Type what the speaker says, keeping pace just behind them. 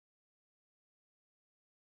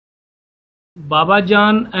Baba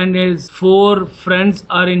Jan and his 4 friends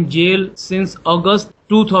are in jail since August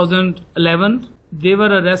 2011. They were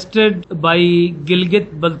arrested by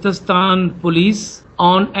Gilgit-Baltistan police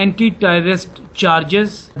on anti-terrorist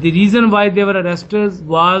charges. The reason why they were arrested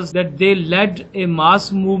was that they led a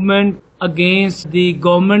mass movement against the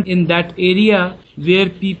government in that area where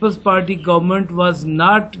People's Party government was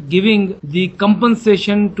not giving the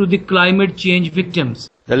compensation to the climate change victims.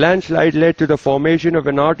 The landslide led to the formation of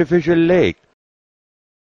an artificial lake,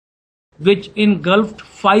 which engulfed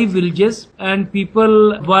 5 villages, and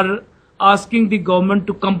people were asking the government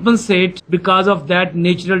to compensate because of that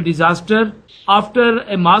natural disaster. After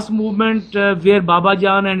a mass movement where Baba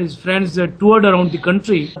Jan and his friends toured around the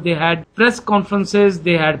country, they had press conferences,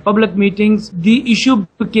 they had public meetings, the issue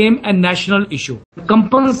became a national issue.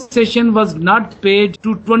 Compensation was not paid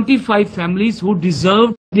to 25 families who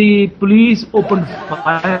deserved. The police opened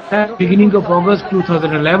fire at the beginning of August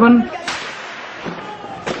 2011,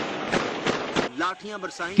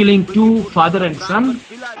 killing 2 father and son.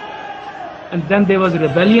 And then there was a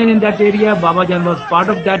rebellion in that area. Baba Jan was part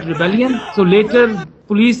of that rebellion. So later,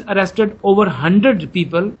 police arrested over 100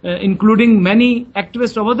 people, including many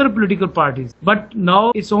activists of other political parties. But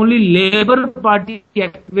now it's only Labour Party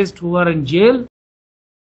activists who are in jail.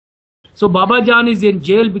 So Baba Jan is in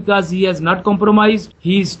jail because he has not compromised.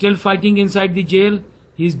 He is still fighting inside the jail.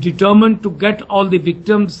 He is determined to get all the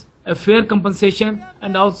victims a fair compensation,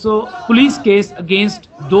 and also police case against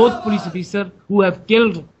those police officers who have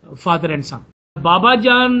killed father and son. Baba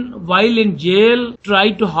Jan, while in jail,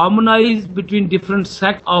 tried to harmonize between different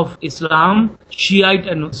sects of Islam, Shiite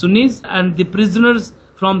and Sunnis, and the prisoners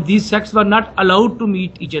from these sects were not allowed to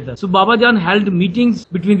meet each other. So Baba Jan held meetings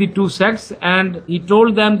between the 2 sects and he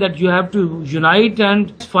told them that you have to unite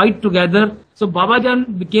and fight together. So Baba Jan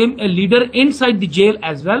became a leader inside the jail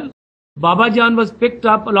as well. Baba Jan was picked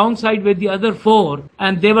up alongside with the other 4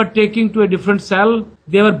 and they were taken to a different cell.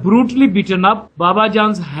 They were brutally beaten up. Baba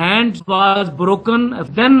Jan's hand was broken.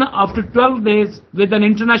 Then after 12 days, with an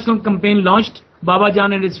international campaign launched, Baba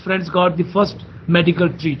Jan and his friends got the first medical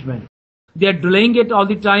treatment. They are delaying it all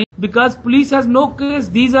the time because police has no case.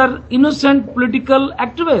 These are innocent political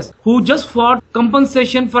activists who just fought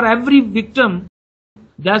compensation for every victim.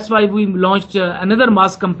 That's why we launched another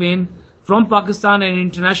mass campaign from Pakistan and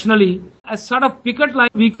internationally, a sort of picket line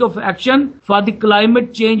week of action for the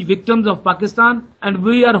climate change victims of Pakistan, and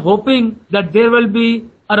we are hoping that there will be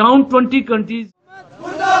around 20 countries.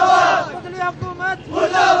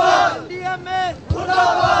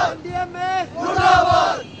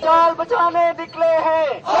 जाल बचाने निकले हैं,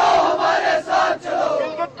 आओ हमारे साथ चलो,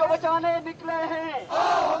 गिलगित को बचाने निकले हैं,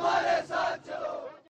 आओ हमारे साथ चलो।